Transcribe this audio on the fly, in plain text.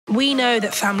We know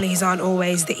that families aren't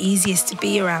always the easiest to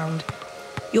be around.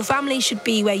 Your family should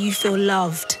be where you feel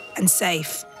loved and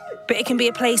safe, but it can be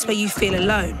a place where you feel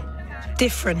alone,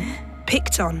 different,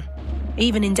 picked on,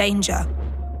 even in danger.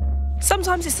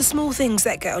 Sometimes it's the small things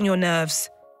that get on your nerves,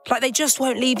 like they just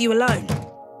won't leave you alone.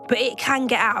 But it can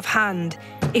get out of hand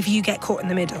if you get caught in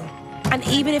the middle. And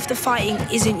even if the fighting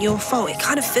isn't your fault, it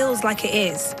kind of feels like it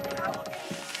is.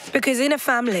 Because in a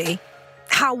family,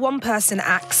 how one person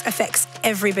acts affects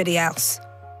everybody else.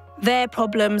 Their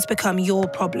problems become your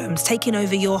problems, taking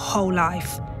over your whole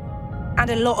life. And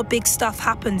a lot of big stuff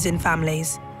happens in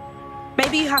families.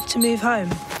 Maybe you have to move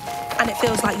home, and it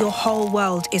feels like your whole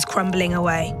world is crumbling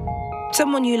away.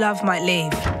 Someone you love might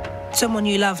leave. Someone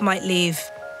you love might leave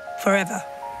forever.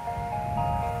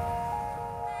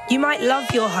 You might love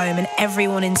your home and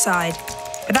everyone inside,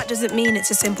 but that doesn't mean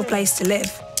it's a simple place to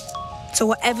live. So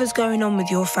whatever's going on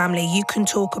with your family, you can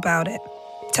talk about it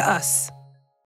to us.